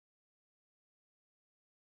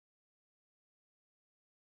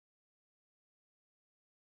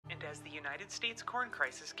And as the United States corn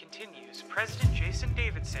crisis continues, President Jason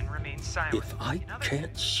Davidson remains silent. If I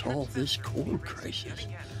can't solve this corn crisis,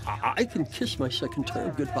 I can kiss my second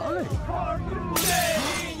term goodbye. Corn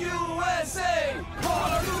Day USA!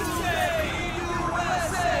 Corn Day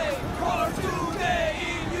USA! Corn Day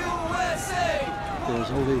USA!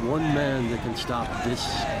 There's only one man that can stop this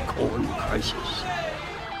corn crisis.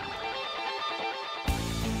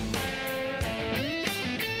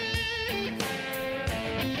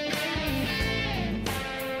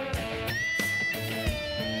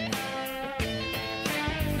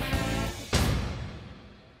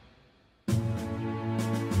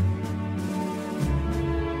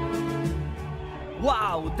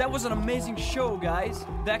 Wow, that was an amazing show, guys.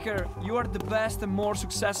 Dekkar, you are the best and more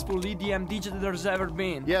successful EDM DJ there's ever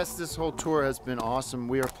been. Yes, this whole tour has been awesome.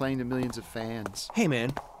 We are playing to millions of fans. Hey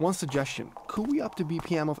man, one suggestion. Could we up the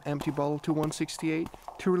BPM of Empty Bottle to 168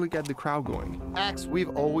 to really get the crowd going? Axe,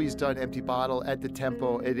 we've always done Empty Bottle at the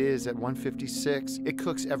tempo it is at 156. It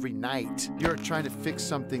cooks every night. You're trying to fix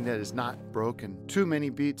something that is not broken. Too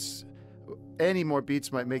many beats. Any more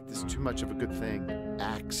beats might make this too much of a good thing.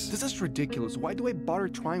 Axe. This is ridiculous. Why do I bother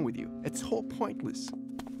trying with you? It's whole pointless.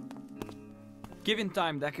 Give him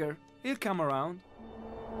time, Dekkar. He'll come around.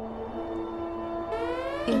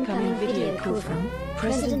 Incoming video call from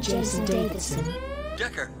President Jason Davidson.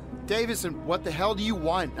 Dekkar. Davison, what the hell do you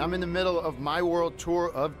want? I'm in the middle of my world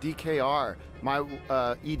tour of DKR, my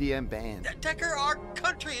EDM band. Dekkar, our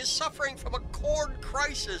country is suffering from a corn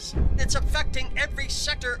crisis. It's affecting every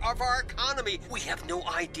sector of our economy. We have no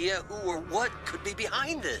idea who or what could be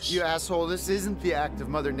behind this. You asshole, this isn't the act of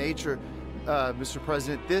Mother Nature, Mr.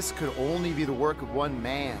 President. This could only be the work of one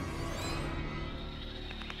man.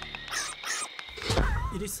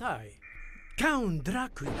 It is I, Count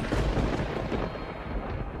Dracula.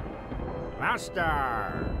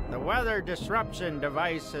 Master, the weather disruption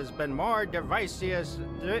device has been more divisive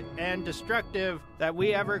and destructive than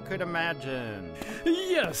we ever could imagine.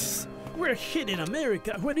 Yes, we're hitting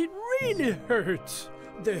America when it really hurts.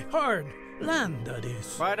 The hard land, that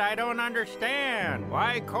is. But I don't understand.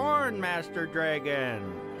 Why corn, Master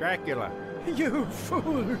Dracula? You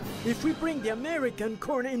fool! If we bring the American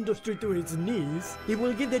corn industry to its knees, it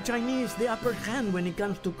will give the Chinese the upper hand when it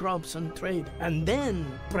comes to crops and trade. And then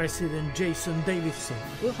President Jason Davidson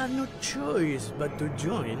will have no choice but to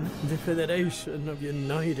join the Federation of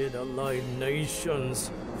United Allied Nations,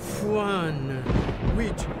 FUN,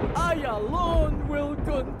 which I alone will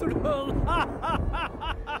control.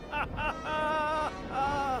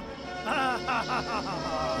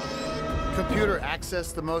 Computer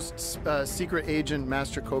access the most secret agent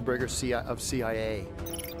master codebreaker of CIA.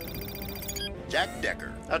 Jack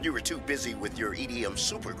Dekkar, thought you were too busy with your EDM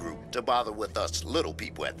supergroup to bother with us little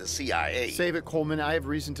people at the CIA. Save it, Coleman. I have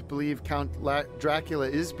reason to believe Count Dracula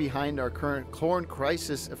is behind our current corn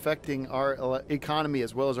crisis affecting our economy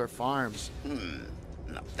as well as our farms.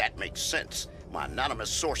 Now that makes sense. My anonymous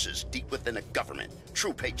sources deep within the government,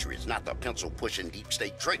 true patriots, not the pencil-pushing deep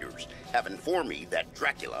state traitors, have informed me that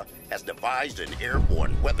Dracula has devised an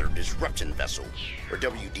airborne weather disruption vessel, or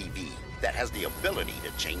WDV, that has the ability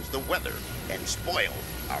to change the weather and spoil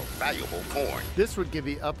our valuable corn. This would give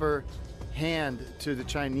the upper hand to the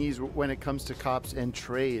Chinese when it comes to cops and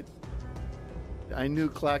trade. I knew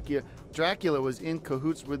Dracula was in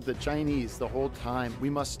cahoots with the Chinese the whole time. We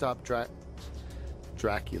must stop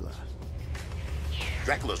Dracula.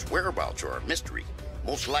 Dracula's whereabouts are a mystery.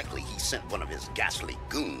 Most likely he sent one of his ghastly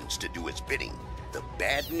goons to do his bidding. The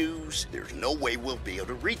bad news, there's no way we'll be able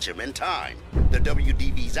to reach him in time. The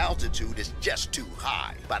WDV's altitude is just too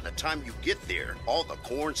high. By the time you get there, all the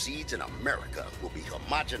corn seeds in America will be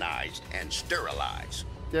homogenized and sterilized.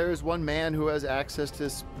 There is one man who has access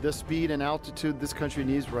to the speed and altitude this country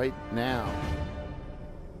needs right now.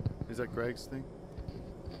 Is that Gregg's thing?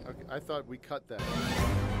 Okay, I thought we cut that.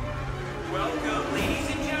 Welcome, ladies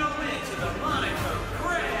and gentlemen, to the Monaco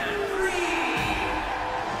Grand Prix!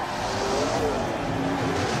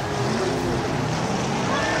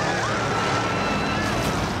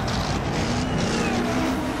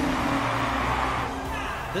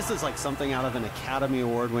 This is like something out of an Academy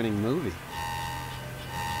Award-winning movie.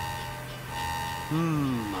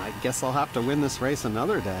 I guess I'll have to win this race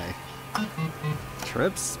another day.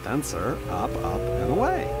 Trip Spencer, up, and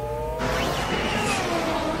away.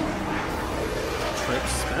 Trip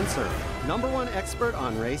Spencer, #1 expert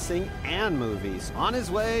on racing and movies, on his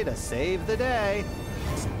way to save the day.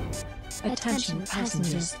 Attention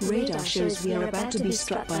passengers, radar shows we are about to be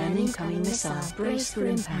struck by an incoming missile. Brace for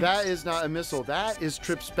impact. That is not a missile. That is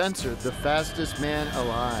Trip Spencer, the fastest man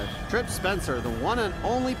alive. Trip Spencer, the one and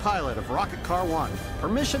only pilot of Rocket Car 1.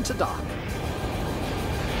 Permission to dock.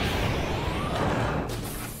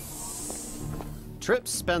 Trip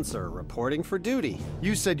Spencer reporting for duty.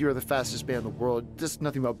 You said you were the fastest man in the world. This is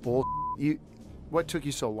nothing but bull. What took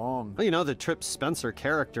you so long? Well, you know, the Trip Spencer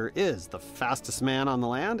character is the fastest man on the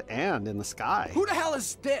land and in the sky. Who the hell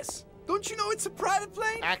is this? Don't you know it's a private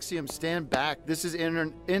plane? Axiom, stand back. This is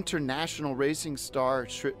international racing star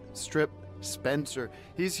Trip Spencer.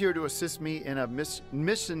 He's here to assist me in a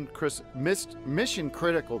mission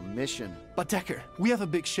critical mission. But Dekkar, we have a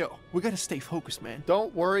big show. We gotta stay focused, man.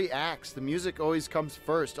 Don't worry, Axe. The music always comes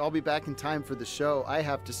first. I'll be back in time for the show. I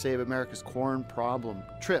have to save America's corn problem.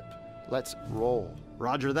 Trip, let's roll.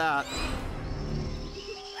 Roger that.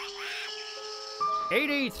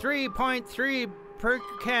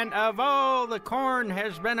 83.3% of all the corn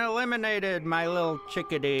has been eliminated, my little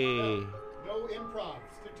chickadee. No improv.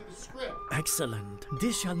 Stick to the script. Excellent.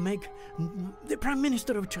 This shall make the Prime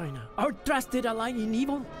Minister of China, our trusted ally in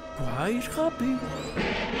evil, quite happy.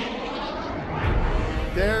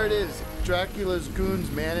 There it is. Dracula's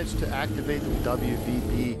goons managed to activate the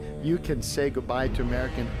WVP. You can say goodbye to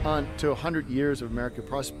to 100 years of American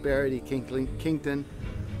prosperity, Kington.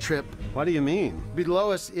 Trip. What do you mean?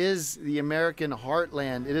 Below us is the American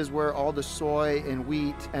heartland. It is where all the soy and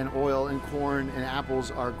wheat and oil and corn and apples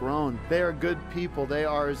are grown. They are good people. They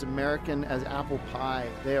are as American as apple pie.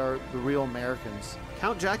 They are the real Americans.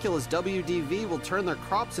 Count Dracula's WDV will turn their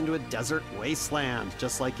crops into a desert wasteland,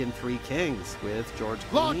 just like in Three Kings with George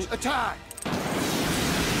Clooney. Launch attack!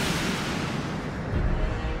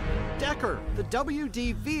 Dekkar, the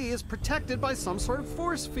WDV is protected by some sort of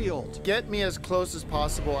force field. Get me as close as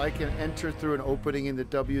possible. I can enter through an opening in the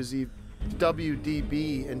WDB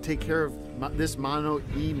and take care of this mono.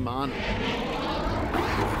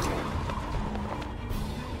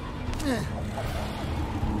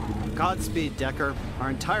 Godspeed, Dekkar. Our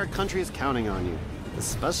entire country is counting on you,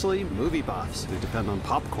 especially movie buffs who depend on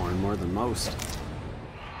popcorn more than most.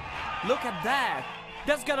 Look at that!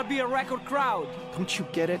 That's gotta be a record crowd! Don't you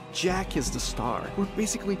get it? Jack is the star. We're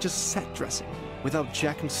basically just set dressing. Without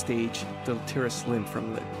Jack on stage, they'll tear us limb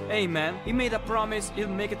from limb. Hey man, he made a promise he'll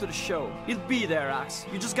make it to the show. He'll be there, Axe.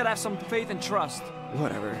 You just gotta have some faith and trust.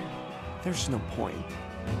 Whatever. There's no point.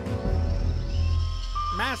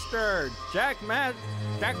 Master,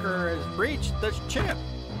 Dekkar has breached the ship.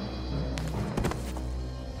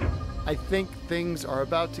 I think things are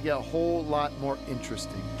about to get a whole lot more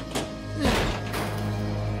interesting.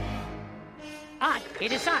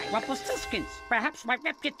 It is I, Rumpelstiltskins. Perhaps my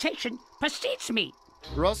reputation precedes me.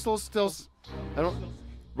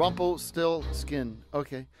 Rumpelstiltskin.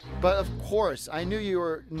 Okay. But of course, I knew you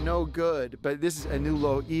were no good, but this is a new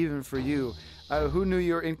low even for you. Who knew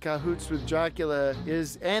you were in cahoots with Dracula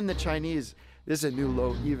and the Chinese? This is a new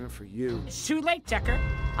low even for you. It's too late, Dekkar.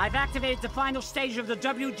 I've activated the final stage of the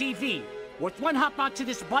WDV. With one hop onto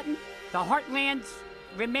this button, the Heartland's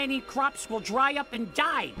remaining crops will dry up and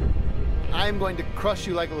die. I'm going to crush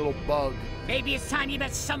you like a little bug. Maybe it's time you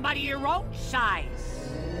met somebody your own size.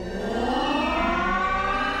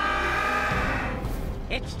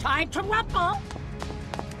 It's time to rumple.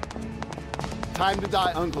 Time to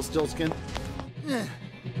die, Uncle Stillskin.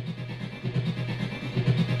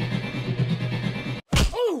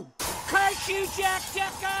 Ooh! Curse you, Jack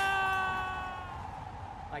Dekkar!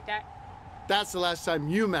 Like that? That's the last time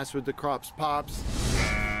you mess with the crops, Pops.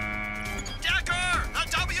 Dekkar! The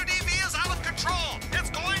WDV is out of control! It's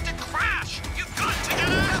going to crash! You've got to get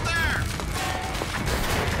out of there!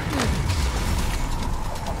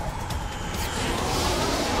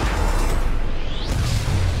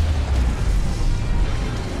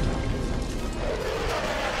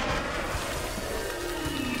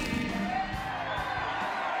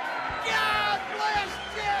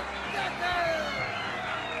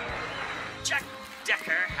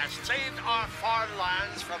 Dekkar has saved our foreign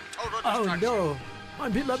lands from total destruction. Oh no, my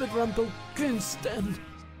beloved Rumpelstiltskin.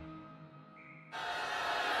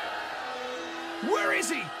 Where is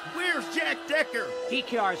he? Where's Jack Dekkar?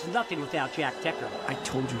 DKR is nothing without Jack Dekkar. I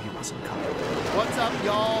told you he wasn't coming. What's up,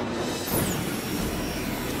 y'all?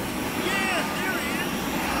 Yeah, there he is.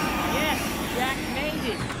 Yes, Jack made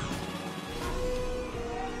it.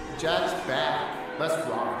 Jack's back. Let's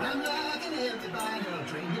rock.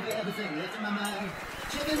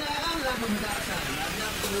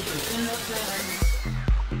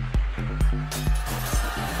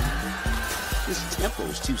 This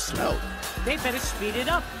tempo's too slow. They better speed it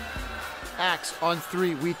up. Axe, on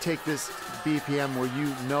 3, we take this BPM where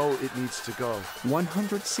you know it needs to go.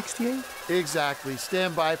 168? Exactly.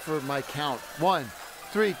 Stand by for my count. 1,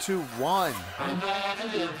 3, 2, 1.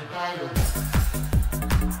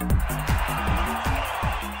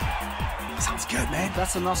 Sounds good, man.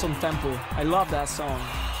 That's an awesome tempo. I love that song.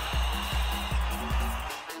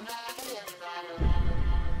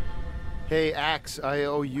 Hey, Axe, I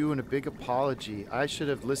owe you a big apology. I should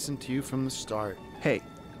have listened to you from the start. Hey,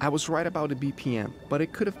 I was right about the BPM, but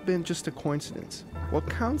it could have been just a coincidence. What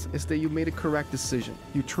counts is that you made a correct decision.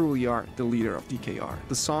 You truly are the leader of DKR.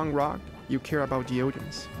 The song rocked. You care about the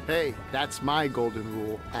audience. Hey, that's my golden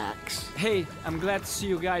rule, Axe. Hey, I'm glad to see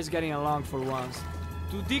you guys getting along for once.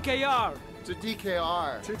 To DKR! To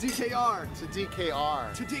DKR! To DKR! To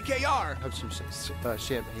DKR! To DKR! Have some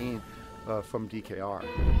champagne from DKR.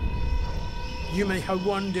 You may have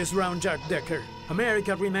won this round, Jack Dekkar.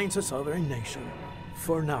 America remains a sovereign nation.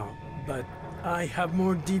 For now. But I have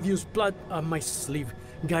more devious plot up my sleeve,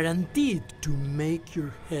 guaranteed to make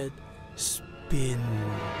your head spin.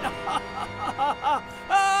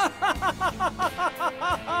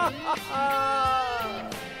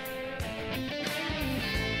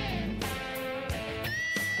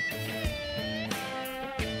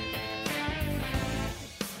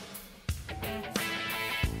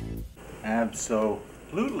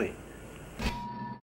 Absolutely.